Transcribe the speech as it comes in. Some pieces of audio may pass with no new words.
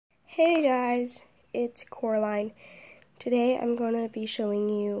Hey guys, it's Coraline. Today I'm going to be showing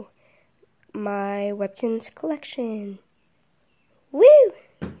you my Webkinz collection. Woo!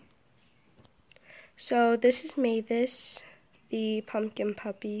 So this is Mavis, the pumpkin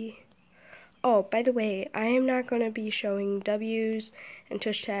puppy. Oh, by the way, I am not going to be showing W's and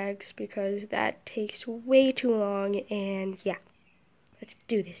tush tags because that takes way too long, and yeah, let's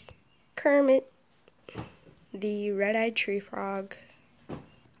do this. Kermit, the red-eyed tree frog.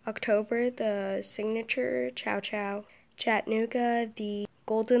 October, the signature chow chow. Chattanooga, the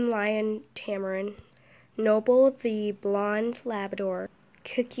golden lion tamarin. Noble, the blonde labrador.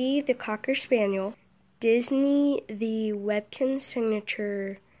 Cookie, the cocker spaniel. Disney, the Webkinz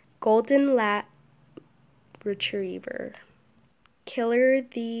signature golden lab retriever. Killer,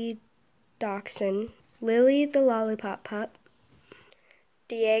 the dachshund. Lily, the lollipop pup.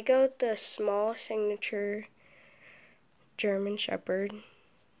 Diego, the small signature German shepherd.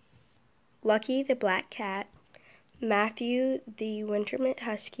 Lucky, the black cat. Matthew, the wintermint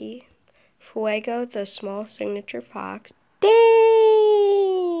husky. Fuego, the small signature fox.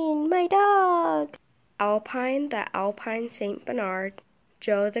 Dane, my dog. Alpine, the Alpine St. Bernard.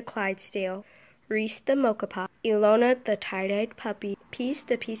 Joe, the Clydesdale. Reese, the mocha pop. Ilona, the tie-dyed puppy. Peace,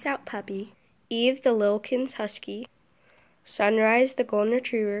 the peace-out puppy. Eve, the Webkinz husky. Sunrise, the golden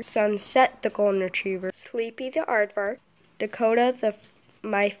retriever. Sunset, the golden retriever. Sleepy, the aardvark. Dakota,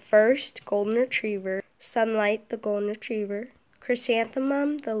 my first golden retriever. Sunlight, the golden retriever.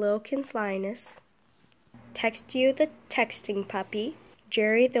 Chrysanthemum, the Webkinz lioness. Text you, the texting puppy.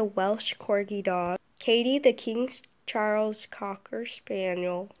 Jerry, the Welsh corgi dog. Katie, the King Charles cocker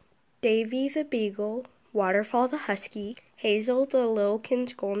spaniel. Davy, the beagle. Waterfall, the husky. Hazel, the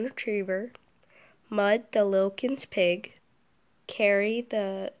Webkinz golden retriever. Mud, the Webkinz pig. Carrie,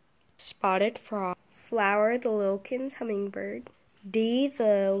 the spotted frog. Flower, the Webkinz hummingbird. Dee,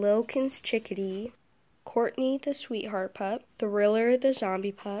 the Webkinz chickadee. Courtney, the sweetheart pup. Thriller, the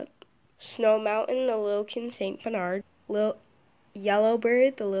zombie pup. Snow Mountain, the Webkinz St. Bernard.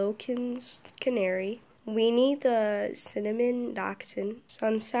 Yellowbird, the Webkinz canary. Weenie, the cinnamon dachshund.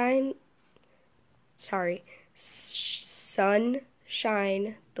 Sunshine,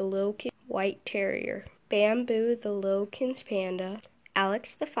 the Webkinz white terrier. Bamboo, the Webkinz panda.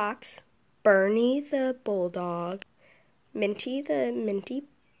 Alex, the fox. Bernie, the bulldog. Minty, the minty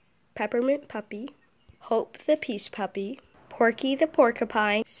peppermint puppy. Hope, the peace puppy. Porky, the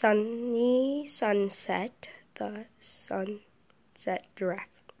porcupine. Sunny Sunset, the sunset giraffe.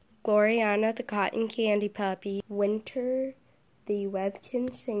 Gloriana, the cotton candy puppy. Winter, the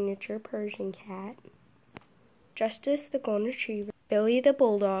Webkinz signature Persian cat. Justice, the golden retriever. Billy, the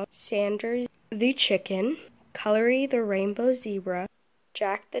bulldog. Sanders, the chicken. Colory, the rainbow zebra.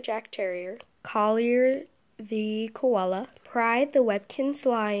 Jack, the Jack terrier. Collier, the koala. Pride, the Webkinz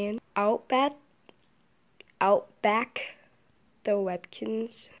lion. Outback, the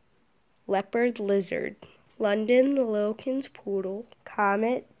Webkinz leopard lizard. London, the Webkinz poodle.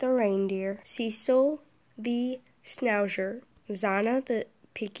 Comet, the reindeer. Cecil, the schnauzer. Zana, the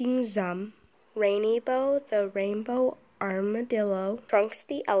Peking zum. Rainbow, the rainbow armadillo. Trunks,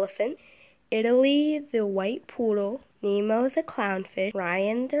 the elephant. Italy, the white poodle. Nemo, the clownfish.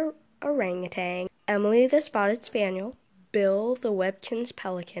 Ryan, the orangutan. Emily, the spotted spaniel. Bill, the Webkinz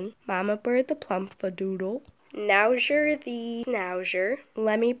pelican. Mama bird, the plump-a-doodle. Nowser, the schnauzer.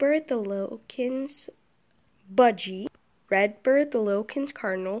 Lemmybird, the Webkinz budgie. Redbird, the Webkinz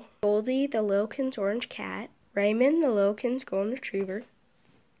cardinal. Goldie, the Webkinz orange cat. Raymond, the Webkinz golden retriever.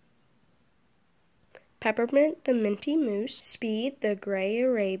 Peppermint, the minty moose. Speed, the gray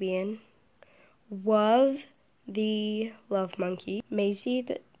Arabian. Wove, the love monkey. Maisie,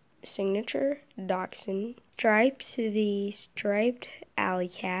 the signature dachshund. Stripes, the striped alley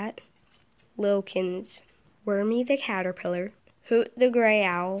cat. Webkinz. Wormy, the caterpillar. Hoot, the gray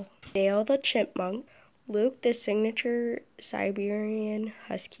owl. Dale, the chipmunk. Luke, the signature Siberian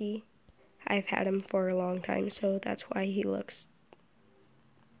husky. I've had him for a long time, so that's why he looks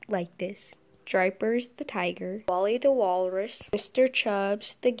like this. Stripers, the tiger. Wally, the walrus. Mr.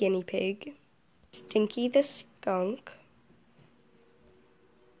 Chubbs, the guinea pig. Stinky, the skunk.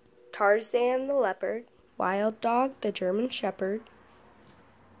 Tarzan, the leopard. Wild Dog, the German shepherd.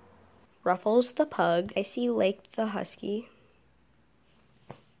 Ruffles, the pug. Icy Lake, the husky.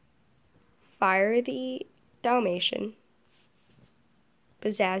 Fire, the Dalmatian.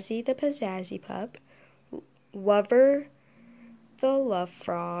 Pizzazzy, the pizzazzy pup. Lover, the love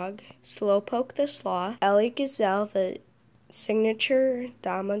frog. Slowpoke, the sloth. Ellie Gazelle, the signature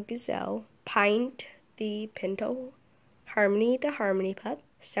Dama gazelle. Pint, the pinto. Harmony, the harmony pup.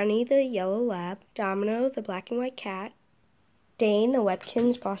 Sunny, the yellow lab. Domino, the black and white cat. Dane, the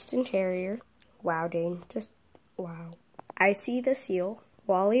Webkinz Boston Terrier. Wow, Dane. Just wow. Icy, the Seal.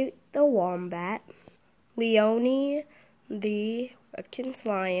 Wally, the Wombat. Leonie, the Webkinz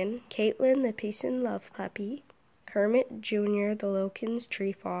Lion. Caitlin, the Peace and Love Puppy. Kermit Jr., the Lowkins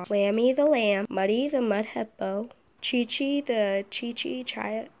Tree Fox. Lammy, the Lamb. Muddy, the Mud Hippo. Chi-Chi, the Chi-Chi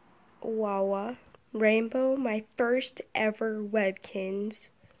Chihuahua. Rainbow, my first ever Webkinz.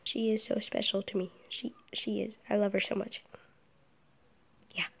 She is so special to me. She is. I love her so much.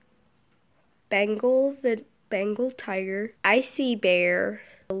 Yeah. Bengal, the Bengal Tiger. Icy Bear,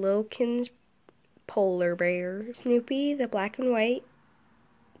 the Lowkins Polar Bear. Snoopy, the black and white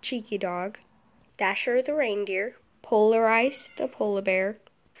Cheeky Dog. Dasher, the Reindeer. Polar Ice, the Polar Bear.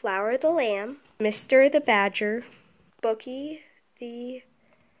 Flower, the Lamb. Mister, the Badger. Bookie, the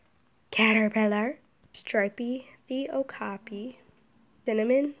Caterpillar. Stripey, the Okapi.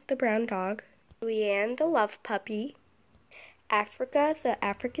 Cinnamon, the Brown Dog. Leanne, the Love Puppy. Africa, the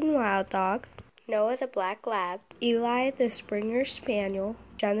African Wild Dog. Noah, the Black Lab. Eli, the Springer Spaniel.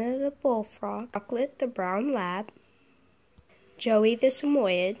 Jenna, the Bullfrog. Chocolate, the Brown Lab. Joey, the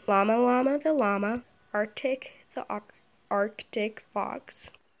Samoyed. Llama Llama, the Llama. Arctic, the Arctic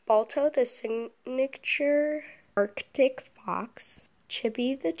Fox. Balto, the signature Arctic Fox.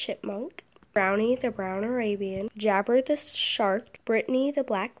 Chippy, the Chipmunk. Brownie, the Brown Arabian. Jabber, the Shark. Brittany, the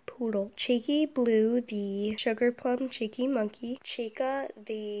Black Poodle. Cheeky Blue, the Sugar Plum Cheeky Monkey. Chica,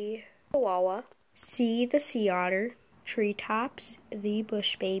 the Chihuahua. Sea, the Sea Otter. Treetops, the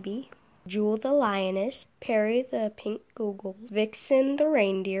Bush Baby. Jewel, the Lioness. Perry, the Pink Google. Vixen, the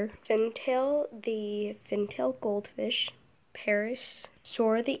Reindeer. Fintail, the Fintail Goldfish. Paris,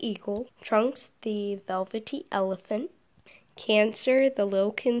 Soar, the Eagle. Trunks, the Velvety Elephant. Cancer, the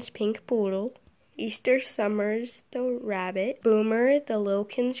Lowkins Pink Poodle. Easter Summers, the Rabbit. Boomer, the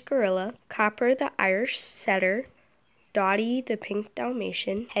Lowkins Gorilla. Copper, the Irish Setter. Dottie, the Pink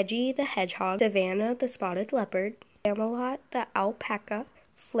Dalmatian. Hedgie, the Hedgehog. Savannah, the Spotted Leopard. Camelot, the Alpaca.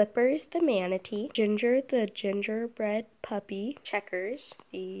 Flippers, the Manatee. Ginger, the Gingerbread Puppy. Checkers,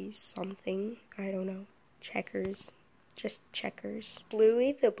 the something, I don't know. Checkers, just Checkers.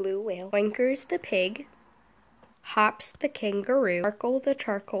 Bluey, the Blue Whale. Winkers, the Pig. Hops, the Kangaroo. Sparkle, the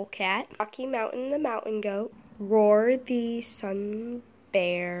Charcoal Cat. Rocky Mountain, the Mountain Goat. Roar, the Sun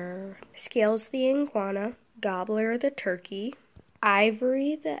Bear. Scales, the Iguana. Gobbler, the Turkey.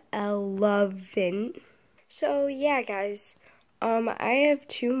 Ivory, the Elephant. So yeah, guys, I have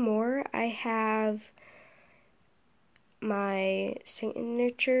two more. I have my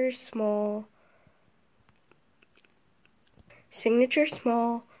signature small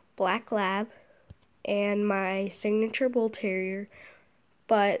black lab and my signature bull terrier,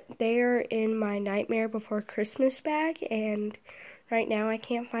 but they are in my Nightmare Before Christmas bag, and right now I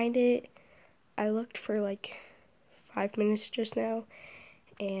can't find it. I looked for like 5 minutes just now,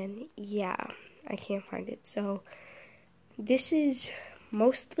 and yeah, I can't find it. So this is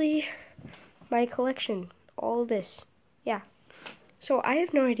mostly my collection, all this, yeah. So I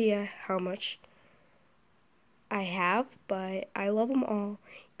have no idea how much I have, but I love them all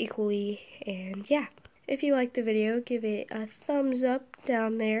equally, and yeah. If you liked the video, give it a thumbs up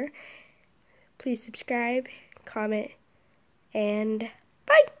down there. Please subscribe, comment, and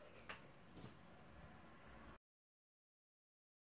bye!